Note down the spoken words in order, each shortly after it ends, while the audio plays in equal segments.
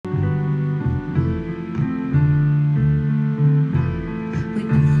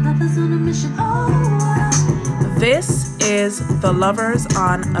This is the Lovers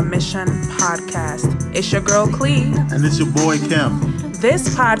on a Mission podcast. It's your girl, Clee. And it's your boy, Kim.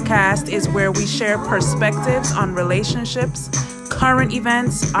 This podcast is where we share perspectives on relationships, current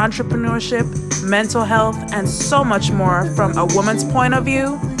events, entrepreneurship, mental health, and so much more from a woman's point of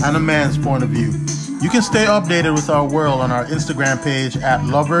view and a man's point of view. You can stay updated with our world on our Instagram page at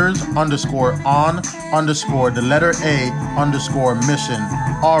lovers_on_the letter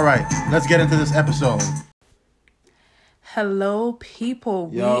A_mission. All right, let's get into this episode. Hello, people.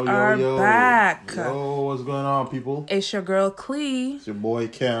 We are back. Yo, what's going on, people? It's your girl, Clee. It's your boy,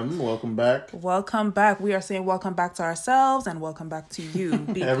 Kim. Welcome back. Welcome back. We are saying welcome back to ourselves and welcome back to you.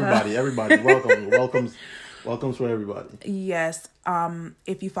 Everybody. Welcomes for everybody. Yes.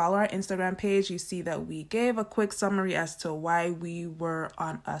 If you follow our Instagram page, you see that we gave a quick summary as to why we were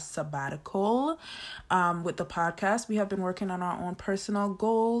on a sabbatical with the podcast. We have been working on our own personal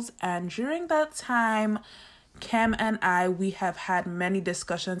goals, and during that time, Kim and we have had many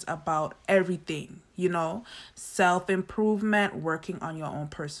discussions about everything, self-improvement, working on your own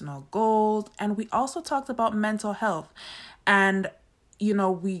personal goals. And we also talked about mental health. And,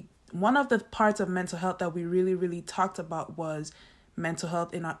 one of the parts of mental health that we really, really talked about was mental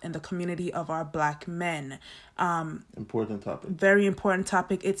health in the community of our Black men. Important topic. Very important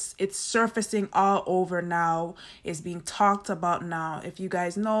topic. It's surfacing all over now. It's being talked about now. If you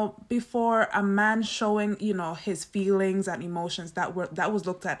guys know, before, a man showing, his feelings and emotions, that was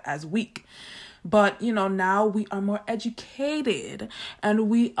looked at as weak. But, now we are more educated and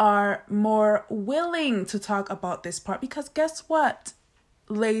we are more willing to talk about this part, because guess what,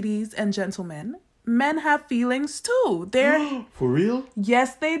 ladies and gentlemen? Men have feelings too. They're for real?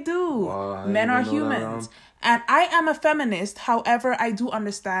 Yes, they do. Wow, men are humans. And I am a feminist. However, I do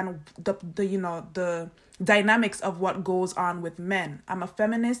understand the dynamics of what goes on with men. I'm a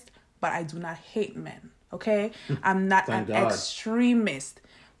feminist, but I do not hate men. Okay? I'm not an extremist.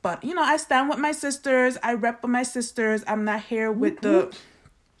 But I stand with my sisters. I rep with my sisters. I'm not here with the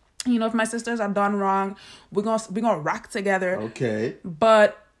if my sisters are done wrong, we're gonna rock together. Okay.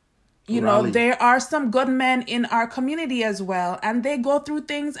 But there are some good men in our community as well, and they go through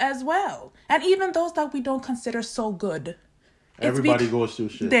things as well. And even those that we don't consider so good. Everybody goes through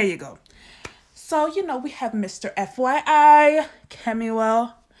shit. There you go. So, we have Mr. FYI,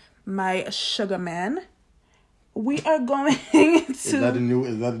 Kemuel, my sugar man. We are going to... Is that a new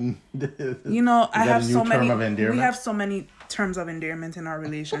I have so many... term of endearment? We have so many terms of endearment in our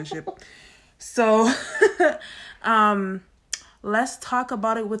relationship. So, let's talk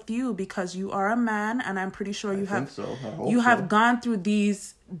about it with you, because you are a man, and I'm pretty sure you have gone through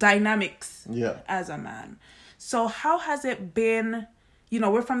these dynamics as a man. So how has it been,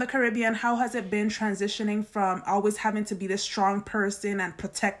 we're from the Caribbean, how has it been transitioning from always having to be the strong person and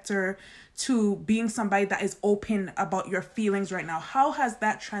protector to being somebody that is open about your feelings right now? How has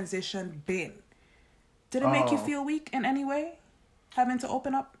that transition been? Did it make you feel weak in any way, having to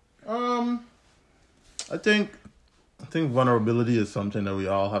open up? I think vulnerability is something that we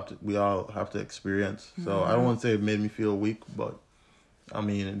all have to experience. So I don't want to say it made me feel weak, but I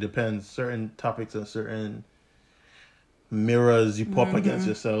mean, it depends. Certain topics and certain mirrors you pop against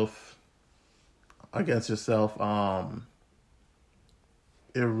yourself.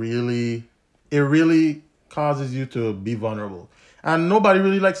 It really causes you to be vulnerable, and nobody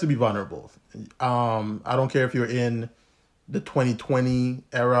really likes to be vulnerable. I don't care if you're in the 2020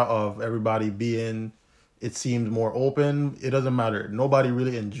 era of everybody being, it seems, more open. It doesn't matter. Nobody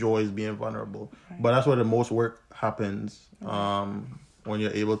really enjoys being vulnerable. Right. But that's where the most work happens, when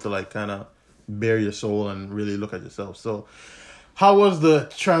you're able to kind of bare your soul and really look at yourself. So how was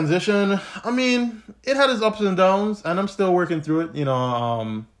the transition? I mean, it had its ups and downs, and I'm still working through it.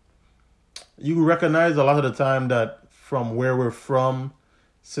 You recognize a lot of the time that from where we're from,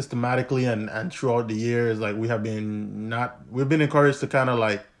 systematically and throughout the years, we've been encouraged to kind of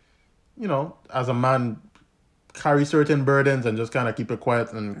as a man, carry certain burdens and just kind of keep it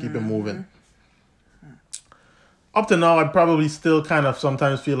quiet and keep it moving. Up to now, I probably still kind of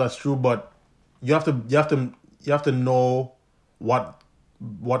sometimes feel that's true, but you have to know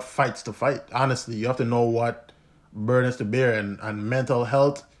what fights to fight. Honestly, you have to know what burdens to bear, and mental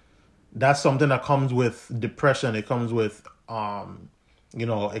health. That's something that comes with depression. It comes with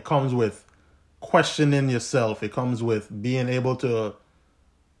it comes with questioning yourself. It comes with being able to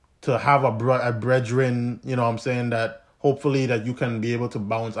have a brethren, that hopefully that you can be able to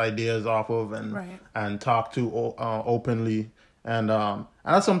bounce ideas off of and talk to openly. And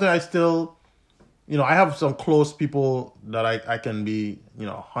that's something I still, I have some close people that I can be,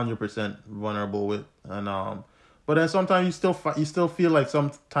 100% vulnerable with. But But then sometimes you still feel like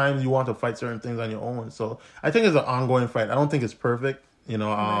sometimes you want to fight certain things on your own. So I think it's an ongoing fight. I don't think it's perfect. You know,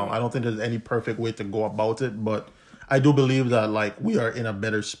 I don't think there's any perfect way to go about it. But I do believe that like we are in a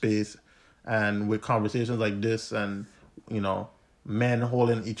better space, and with conversations like this, and you know, men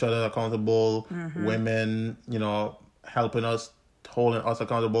holding each other accountable, women, you know, helping us, holding us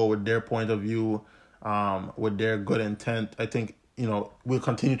accountable with their point of view, with their good intent. I think, you know, we'll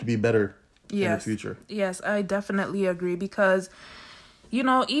continue to be better in the future. Yes, I definitely agree because, you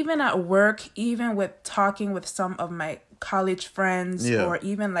know, even at work, even with talking with some of my college friends or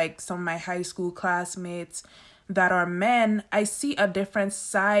even like some of my high school classmates that are men, I see a different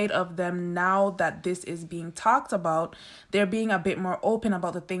side of them now that this is being talked about. They're being a bit more open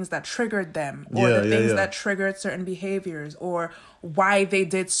about the things that triggered them or the things that triggered certain behaviors or why they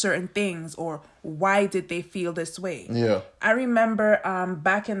did certain things or why did they feel this way. Yeah. I remember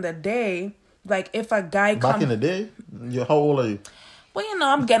back in the day, like if a guy Back in the day? How old are you? Well, you know,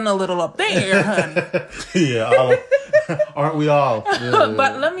 I'm getting a little up there, honey. Aren't we all?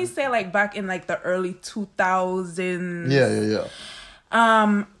 But let me say, like, back in, like, the early 2000s.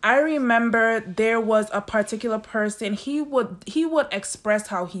 I remember there was a particular person, he would express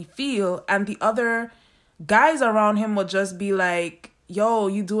how he feel, and the other guys around him would just be like, yo,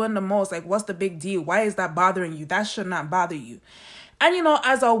 you doing the most. Like, what's the big deal? Why is that bothering you? That should not bother you. And, you know,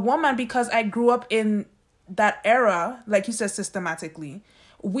 as a woman, because I grew up in that era, like you said, systematically,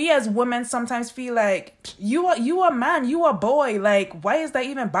 we as women sometimes feel like you a man, you a boy. Like, why is that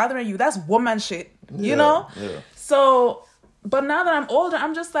even bothering you? That's woman shit, you know? Yeah. So, but now that I'm older,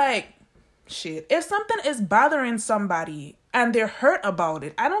 I'm just like, shit, if something is bothering somebody and they're hurt about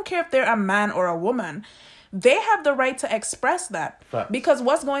it, I don't care if they're a man or a woman, they have the right to express that. Fact. Because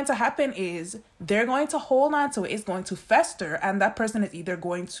what's going to happen is they're going to hold on to it. It's going to fester. And that person is either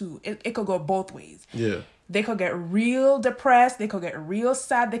going to, it could go both ways. Yeah. They could get real depressed. They could get real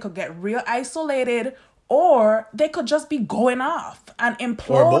sad. They could get real isolated. Or they could just be going off and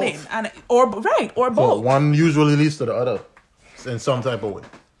imploding. Or both. So one usually leads to the other in some type of way.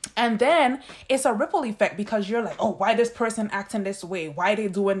 And then it's a ripple effect because you're like, oh, why this person acting this way? Why they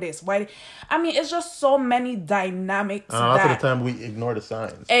doing this? I mean, it's just so many dynamics. And a lot of the time we ignore the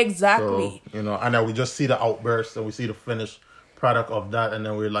signs. Exactly. So, you know, and then we just see the outburst and we see the finished product of that. And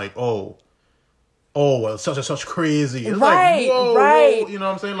then we're like, oh, well, such and such crazy. It's like, whoa, you know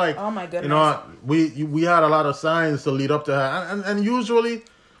what I'm saying? Like, oh my goodness. You know, we had a lot of signs to lead up to her. And usually,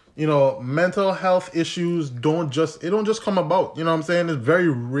 you know, mental health issues don't just come about. You know what I'm saying? It's very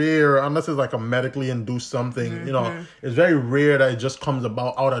rare, unless it's like a medically induced something, you know, it's very rare that it just comes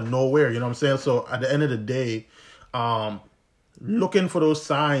about out of nowhere. You know what I'm saying? So at the end of the day, looking for those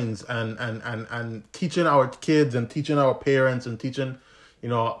signs and teaching our kids and teaching our parents and teaching, you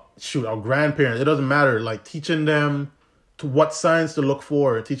know, our grandparents, it doesn't matter, like teaching them to what signs to look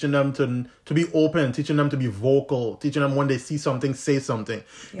for, teaching them to be open, teaching them to be vocal, teaching them when they see something, say something.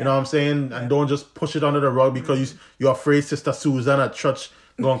 Yeah. You know what I'm saying? Yeah. And don't just push it under the rug because you're afraid Sister Susan at church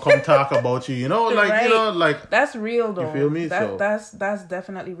gonna come talk about you. You know, like, you know, like that's real though. You feel me? That's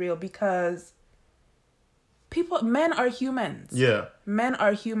definitely real because men are humans. Yeah. Men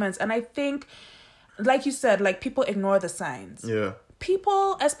are humans. And I think, like you said, like people ignore the signs. Yeah.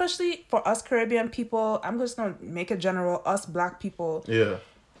 People, especially for us Caribbean people, I'm just going to make it general, us Black people. Yeah.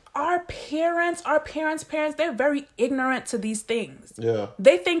 Our parents, they're very ignorant to these things. Yeah.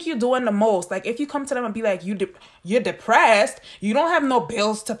 They think you're doing the most. Like, if you come to them and be like, you're depressed, you don't have no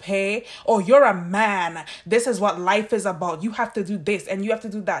bills to pay, or you're a man, this is what life is about. You have to do this and you have to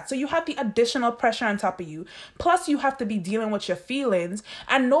do that. So you have the additional pressure on top of you. Plus, you have to be dealing with your feelings,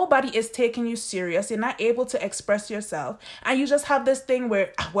 and nobody is taking you serious. You're not able to express yourself. And you just have this thing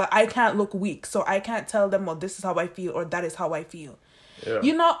where, well, I can't look weak, so I can't tell them, well, this is how I feel, or that is how I feel. Yeah.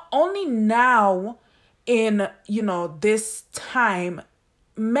 You know, only now in, you know, this time,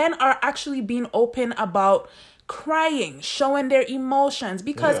 men are actually being open about crying, showing their emotions.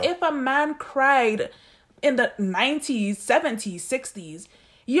 Because if a man cried in the 90s, 70s, 60s,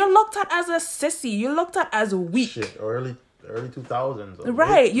 you're looked at as a sissy. You're looked at as weak. Shit, early 2000s.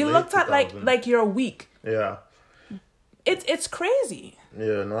 Right. You're looked at like you're weak. Yeah. It's crazy.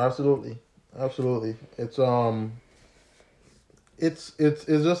 Yeah, no, absolutely. Absolutely. It's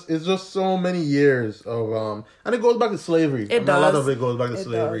just so many years of and it goes back to slavery. A lot of it goes back to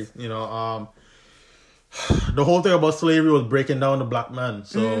slavery. Does. You know, the whole thing about slavery was breaking down the Black man.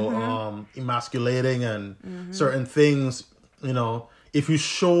 So emasculating and certain things, you know, if you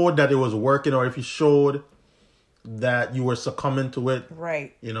showed that it was working or if you showed that you were succumbing to it,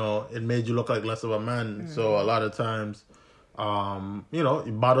 right, you know, it made you look like less of a man. So a lot of times, you know,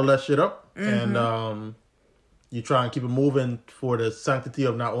 you bottle that shit up and you try and keep it moving for the sanctity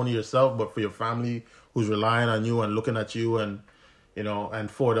of not only yourself but for your family who's relying on you and looking at you, and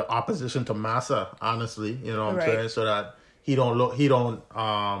and for the opposition to Massa, honestly, what I'm saying, so that he don't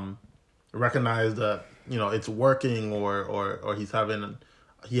recognize that it's working, or he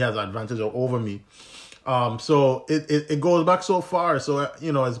has advantage over me. So it goes back so far, so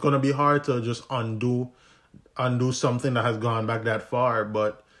it's gonna be hard to just undo something that has gone back that far,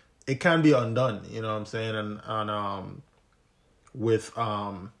 but it can be undone, what I'm saying, and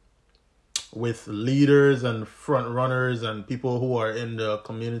with leaders and front runners and people who are in the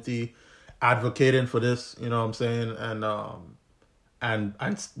community advocating for this, what I'm saying,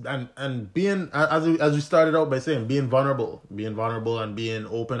 and being, as we started out by saying, being vulnerable and being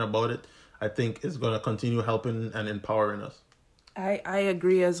open about it, I think is going to continue helping and empowering us. I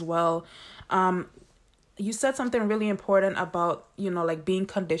agree as well. You said something really important about, like being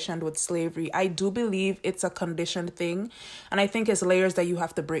conditioned with slavery. I do believe it's a conditioned thing. And I think it's layers that you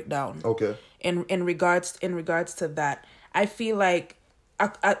have to break down. Okay. In regards to that, I feel like,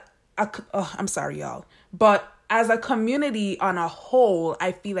 I'm sorry, y'all, but as a community on a whole,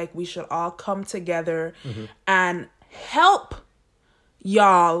 I feel like we should all come together and help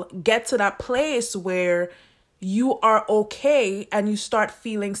y'all get to that place where you are okay and you start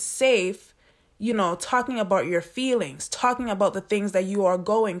feeling safe, talking about your feelings, talking about the things that you are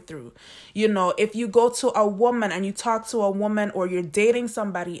going through. If you go to a woman and you talk to a woman, or you're dating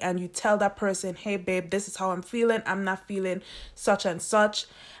somebody and you tell that person, hey babe, this is how I'm feeling, I'm not feeling such and such,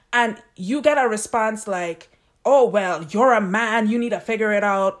 and you get a response like, oh, well, you're a man, you need to figure it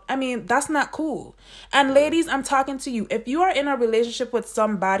out. I mean, that's not cool. And ladies, I'm talking to you. If you are in a relationship with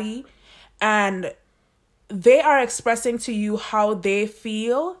somebody and they are expressing to you how they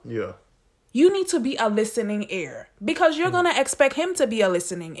feel, you need to be a listening ear, because you're going to expect him to be a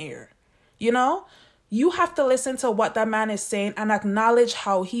listening ear. You have to listen to what that man is saying and acknowledge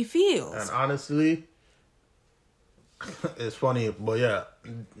how he feels. And honestly, it's funny, but yeah,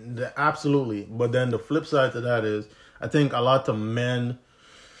 absolutely. But then the flip side to that is, I think a lot of men,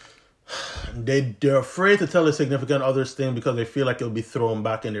 they're afraid to tell their significant others thing because they feel like it'll be thrown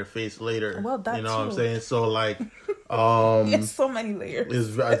back in their face later. Well, that's what I'm saying? So like, it's so many layers.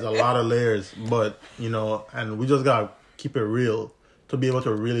 It's a lot of layers, but and we just gotta keep it real to be able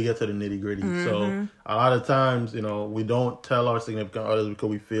to really get to the nitty gritty. So a lot of times, we don't tell our significant others because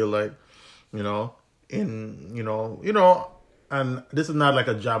we feel like, and this is not like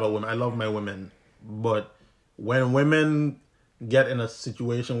a jab at women. I love my women, but when women get in a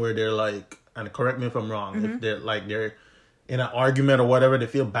situation where they're like, and correct me if I'm wrong, if they're in an argument or whatever, they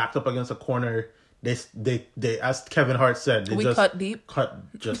feel backed up against a corner, they as Kevin Hart said, they just cut deep,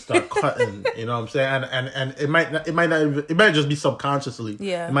 just start cutting. You know what I'm saying? And it might just be subconsciously.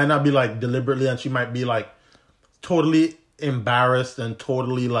 Yeah, it might not be like deliberately, and she might be like totally embarrassed and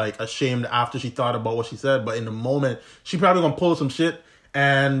totally like ashamed after she thought about what she said, but in the moment she probably gonna pull some shit,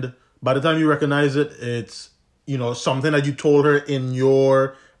 and by the time you recognize it, it's something that you told her in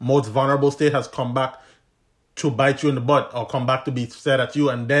your most vulnerable state has come back to bite you in the butt, or come back to be said at you,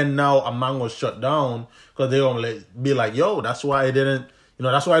 and then now a man was shut down because they gonna be like, yo, that's why I didn't,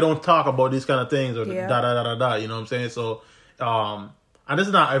 that's why I don't talk about these kind of things, or da da da da da, you know what I'm saying? So and this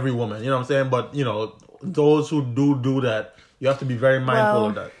is not every woman, you know what I'm saying, but those who do that, you have to be very mindful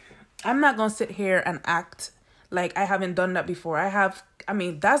of that. I'm not gonna sit here and act like I haven't done that before. That's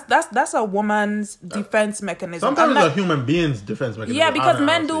a woman's defense mechanism. Sometimes it's a human being's defense mechanism. Yeah, because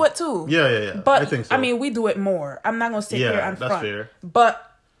men do it too. Yeah. But I think so. we do it more. I'm not gonna sit here and front. That's fair.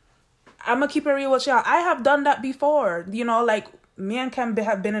 But I'm gonna keep it real with y'all. I have done that before. Like me and Kem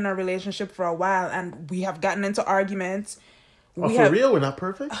have been in a relationship for a while, and we have gotten into arguments. Real? We're not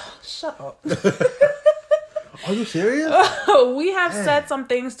perfect? Shut up. Are you serious? We have said some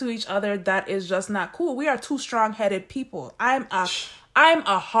things to each other that is just not cool. We are two strong-headed people. I'm a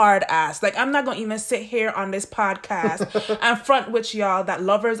hard ass. Like, I'm not going to even sit here on this podcast and front with y'all that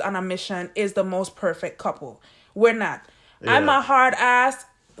Lovers on a Mission is the most perfect couple. We're not. Yeah. I'm a hard ass.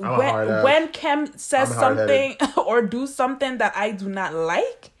 When Kem says something or do something that I do not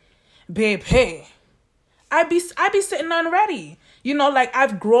like, babe, hey, I be sitting on ready. Like,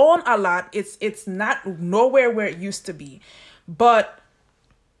 I've grown a lot. It's not nowhere where it used to be. But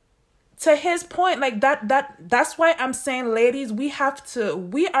to his point, like that's why I'm saying, ladies, we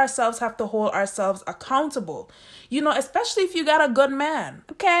ourselves have to hold ourselves accountable. Especially if you got a good man,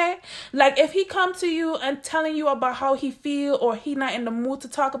 okay? Like, if he come to you and telling you about how he feel, or he not in the mood to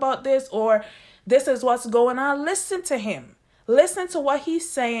talk about this, or this is what's going on, listen to him. Listen to what he's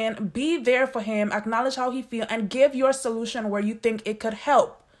saying, be there for him, acknowledge how he feels, and give your solution where you think it could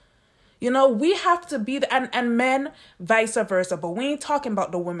help. We have to be and men vice versa. But we ain't talking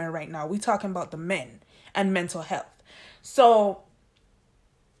about the women right now. We talking about the men and mental health. So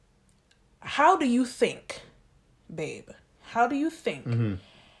how do you think, babe? How do you think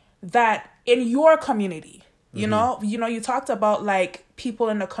that in your community, you talked about like people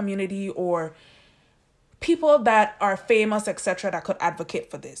in the community or people that are famous, etc., that could advocate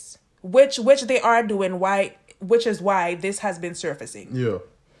for this, which they are doing, which is why this has been surfacing. Yeah.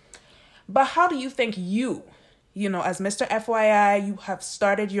 But how do you think as Mr. FYI, you have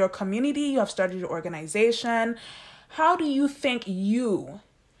started your community, you have started your organization. How do you think you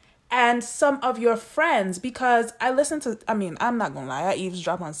and some of your friends, because I'm not gonna lie, I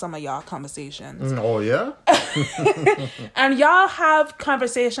eavesdrop on some of y'all conversations. Oh, yeah? And y'all have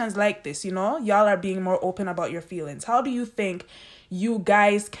conversations like this, y'all are being more open about your feelings. How do you think you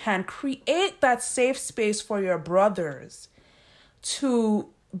guys can create that safe space for your brothers to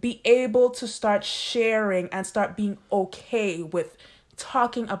be able to start sharing and start being okay with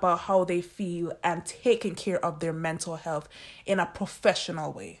talking about how they feel and taking care of their mental health in a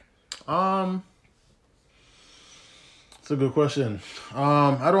professional way? It's a good question.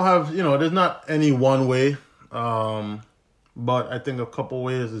 I don't have, there's not any one way. But I think a couple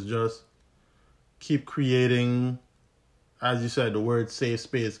ways is just keep creating, as you said, the word safe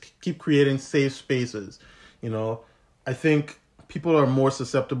space. Keep creating safe spaces. I think people are more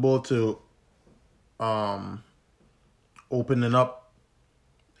susceptible to opening up,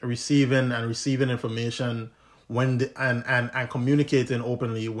 receiving information when and communicating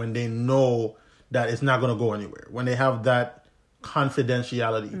openly when they know that it's not going to go anywhere, when they have that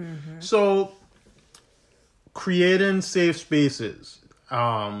confidentiality. So creating safe spaces,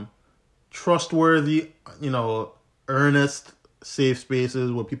 trustworthy, earnest safe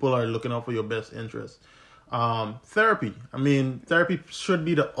spaces where people are looking out for your best interests. Therapy. Therapy should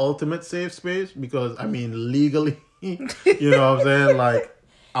be the ultimate safe space because, legally, you know what I'm saying? Like,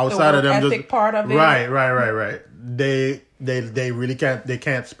 outside of them, just part of it. Right. They really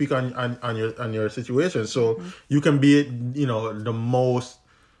can't speak on your situation. So you can be, the most,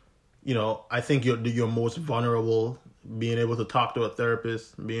 I think you're most vulnerable being able to talk to a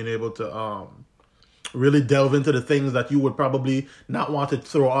therapist, being able to really delve into the things that you would probably not want to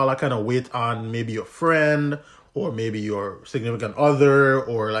throw all that kind of weight on maybe your friend or maybe your significant other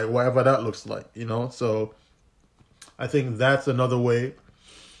or like whatever that looks like, So I think that's another way.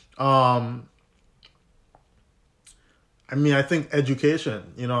 I think education,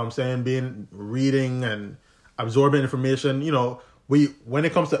 reading and absorbing information, when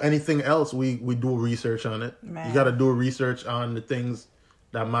it comes to anything else, we do research on it. Man. You got to do research on the things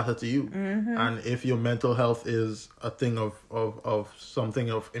that matter to you. And if your mental health is a thing of something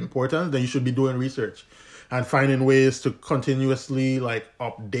of importance, then you should be doing research and finding ways to continuously like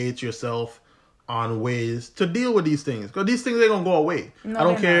update yourself on ways to deal with these things, because these things ain't gonna go away. No, I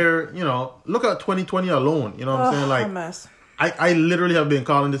don't care. Look at 2020 alone. You know what I'm saying? Like, a mess. I literally have been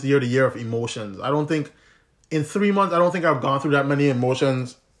calling this year the year of emotions. I don't think in 3 months, I don't think I've gone through that many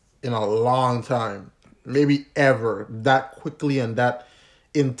emotions in a long time, maybe ever, that quickly and that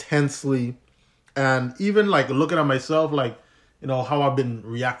intensely. And even like looking at myself, like, how I've been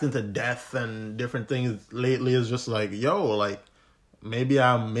reacting to death and different things lately is just like, like, maybe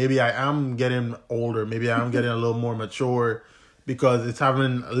I am getting older. Maybe I'm getting a little more mature because it's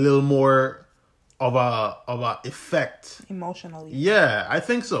having a little more of a effect emotionally. Yeah, I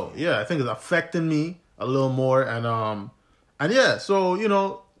think so. Yeah, I think it's affecting me a little more, and yeah. So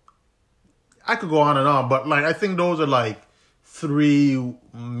I could go on and on, but like I think those are like 3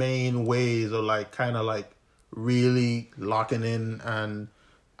 main ways of like kind of like really locking in and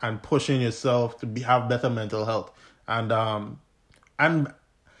pushing yourself to have better mental health. And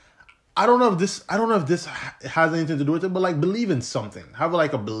I don't know if this has anything to do with it, but like believe in something. Have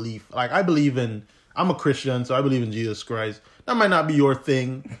like a belief. Like I'm a Christian, so I believe in Jesus Christ. That might not be your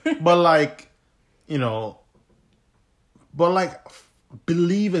thing, but like,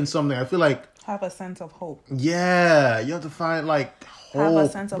 believe in something. I feel like have a sense of hope. Yeah, you have to find like hope, have a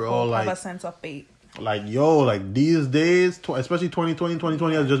sense of bro. hope. Like, have a sense of faith. Like these days, especially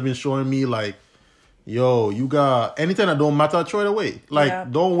 2020 has just been showing me like, you got anything that don't matter, throw it away.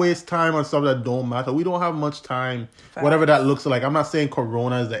 Like, don't waste time on stuff that don't matter. We don't have much time. Facts. Whatever that looks like. I'm not saying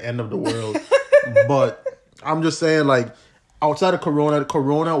Corona is the end of the world, but I'm just saying like outside of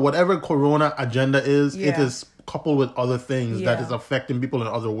Corona, whatever Corona agenda is, it is coupled with other things that is affecting people in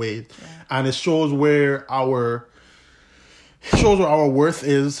other ways, and it shows where our worth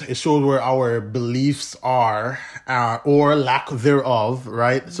is. It shows where our beliefs are, or lack thereof,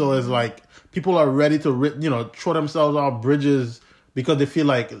 right? Mm-hmm. So it's like people are ready to, throw themselves off bridges because they feel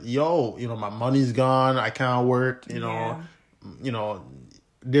like, yo, my money's gone. I can't work. You know,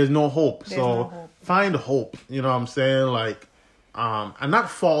 there's no hope. Find hope. You know what I'm saying? Like, and not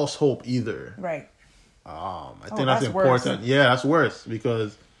false hope either. Right. I think that's important. Worse. Yeah, that's worse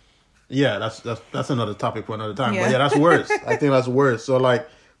because, that's another topic for another time. Yeah. But that's worse. I think that's worse. So like,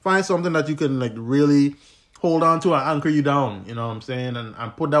 find something that you can like really hold on to and anchor you down. You know what I'm saying?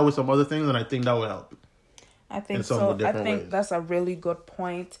 And put that with some other things, and I think that will help. I think so. I think that's a really good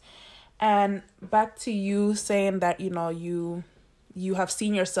point. And back to you saying that, you have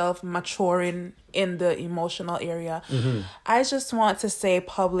seen yourself maturing in the emotional area. Mm-hmm. I just want to say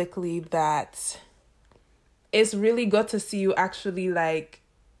publicly that it's really good to see you actually like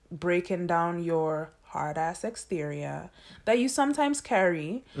breaking down your hard ass exterior that you sometimes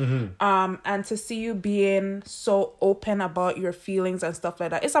carry. Mm-hmm. And to see you being so open about your feelings and stuff like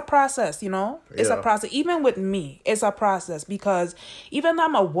that. It's a process, It's a process. Even with me, it's a process because even though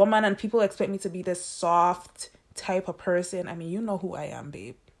I'm a woman and people expect me to be this soft type of person, I mean, you know who I am,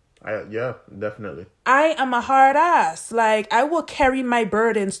 babe. Yeah, definitely. I am a hard ass. Like, I will carry my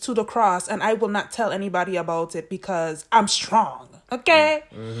burdens to the cross and I will not tell anybody about it because I'm strong. Okay?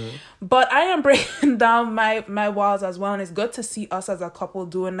 Mm-hmm. But I am breaking down my walls as well. And it's good to see us as a couple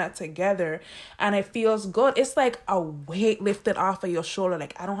doing that together. And it feels good. It's like a weight lifted off of your shoulder.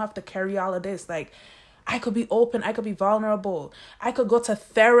 Like, I don't have to carry all of this. Like, I could be open. I could be vulnerable. I could go to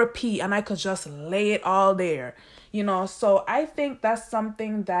therapy and I could just lay it all there. So I think that's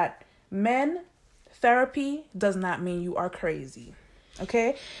something that therapy does not mean you are crazy.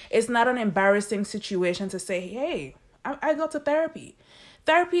 Okay? It's not an embarrassing situation to say, hey, I go to therapy.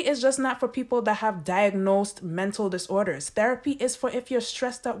 Therapy is just not for people that have diagnosed mental disorders. Therapy is for if you're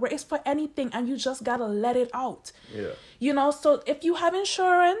stressed out, where it's for anything and you just gotta let it out. Yeah. So if you have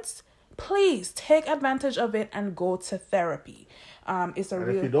insurance, please take advantage of it and go to therapy. If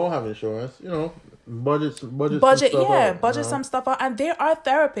you don't have insurance, budget some stuff out. And there are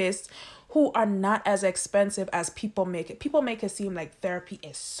therapists who are not as expensive as people make it. People make it seem like therapy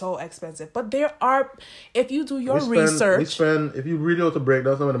is so expensive. But there are, if you do your research... if you really want to break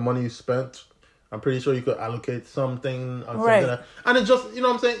down some of the money you spent, I'm pretty sure you could allocate something on something that, and it just, you know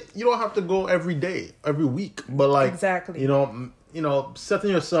what I'm saying? You don't have to go every day, every week. But like, exactly.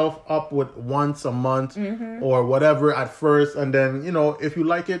 Setting yourself up with once a month or whatever at first. And then, if you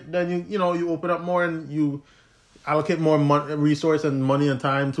like it, then you open up more and you allocate more resource and money and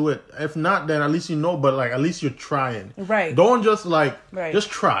time to it. If not, then at least but like at least you're trying. Right. Don't just just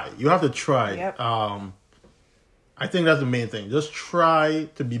try. You have to try. Yep. I think that's the main thing. Just try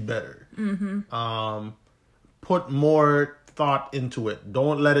to be better. Mm-hmm. Put more thought into it.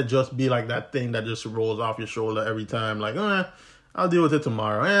 Don't let it just be like that thing that just rolls off your shoulder every time. Like, I'll deal with it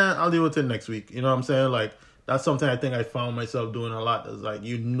tomorrow. I'll deal with it next week. You know what I'm saying? Like, that's something I think I found myself doing a lot. Is like,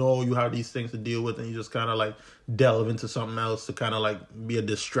 you have these things to deal with and you just kind of like delve into something else to kind of like be a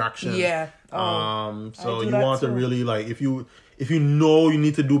distraction. Yeah. So you want to really like, if you know you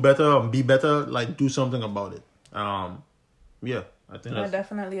need to do better and be better, like do something about it. Yeah. I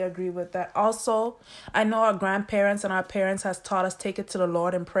definitely agree with that. Also, I know our grandparents and our parents has taught us take it to the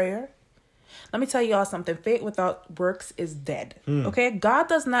Lord in prayer. Let me tell y'all something. Faith without works is dead. Okay? God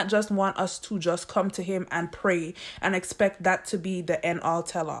does not just want us to just come to him and pray and expect that to be the end all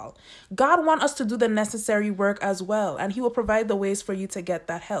tell all. God wants us to do the necessary work as well. And he will provide the ways for you to get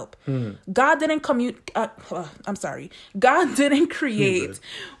that help. God didn't God didn't create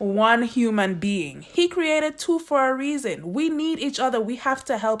one human being. He created two for a reason. We need each other. We have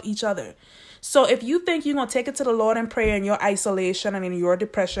to help each other. So if you think you're going to take it to the Lord in prayer in your isolation and in your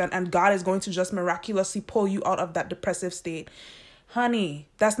depression and God is going to just miraculously pull you out of that depressive state, honey,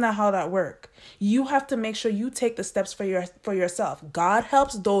 that's not how that works. You have to make sure you take the steps for yourself. God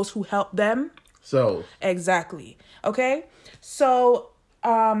helps those who help them. So. Exactly. Okay? So,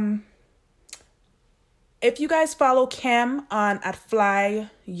 if you guys follow Kim at Fly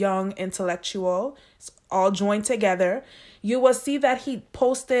Young Intellectual, it's all joined together, you will see that he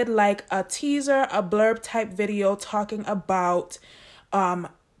posted like a teaser, a blurb type video talking about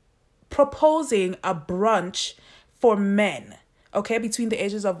proposing a brunch for men, okay, between the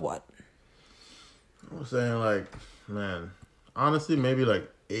ages of what? I'm saying like, man, honestly, maybe like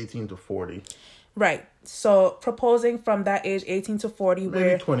 18 to 40. Right. So proposing from that age, 18 to 40, maybe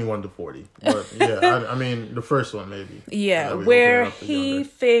where 21 to 40. But yeah, I mean the first one maybe. Yeah, where he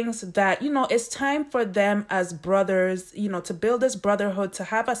thinks that, it's time for them as brothers, to build this brotherhood, to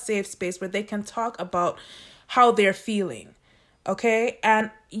have a safe space where they can talk about how they're feeling. Okay?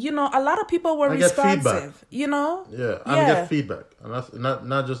 And a lot of people were responsive, Yeah, I get feedback. And that's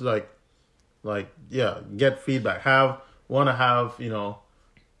not just like get feedback. Have want to have,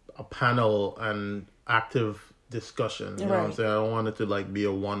 a panel and active discussion. You know what I'm saying? I don't want it to like be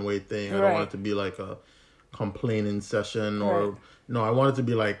a one-way thing. I don't want it to be like a complaining session or no, I want it to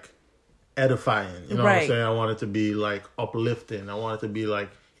be like edifying. You know what I'm saying? I want it to be like uplifting. I want it to be like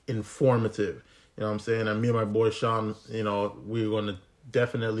informative. You know what I'm saying? And me and my boy Sean, we're going to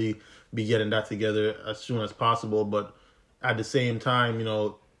definitely be getting that together as soon as possible. But at the same time,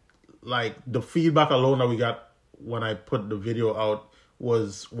 like the feedback alone that we got when I put the video out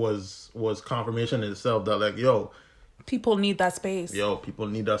was confirmation in itself that like, people need that space. People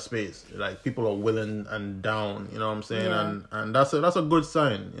need that space. Like people are willing and down, you know what I'm saying? And that's a good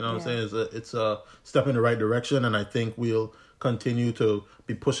sign. You know what I'm saying? It's a step in the right direction, and I think we'll continue to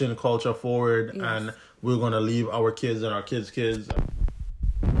be pushing culture forward, and we're gonna leave our kids and our kids' kids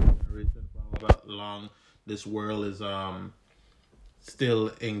long this world is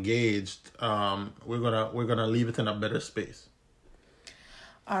still engaged. We're gonna leave it in a better space.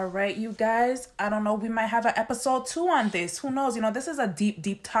 All right, you guys, I don't know, we might have an episode 2 on this. Who knows? This is a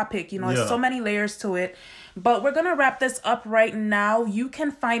deep topic. There's so many layers to it. But we're going to wrap this up right now. You can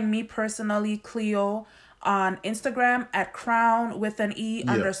find me personally, Cleo, on Instagram at crown with an E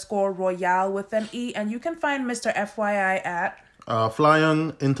 _royale with an E. And you can find Mr. FYI at Fly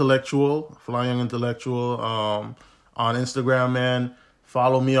Young Intellectual on Instagram, man.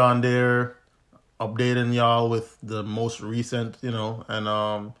 Follow me on there. Updating y'all with the most recent,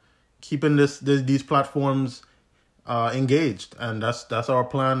 and keeping these platforms engaged, and that's our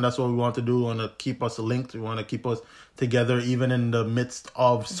plan. That's what we want to do. We want to keep us linked. We want to keep us together, even in the midst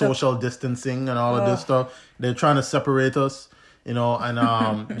of social distancing and all of this stuff. They're trying to separate us,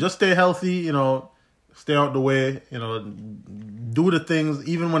 and just stay healthy. Stay out the way. Do the things,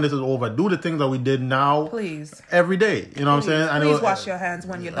 even when this is over, do the things that we did now. Please. Every day. You know what I'm saying? Please wash your hands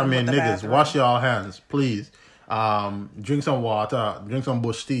when you're done with the bathroom. Wash your hands, please. Drink some water. Drink some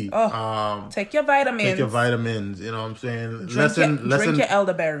bush tea. Take your vitamins. You know what I'm saying? Drink your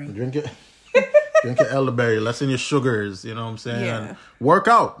elderberry. Drink your elderberry. Lessen your sugars. You know what I'm saying? Yeah. And work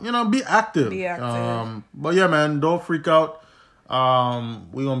out. Be active. But yeah, man, don't freak out.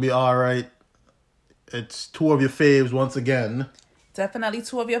 We're going to be all right. It's 2 of your faves once again. Definitely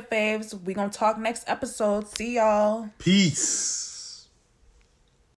 2 of your faves. We're going to talk next episode. See y'all. Peace.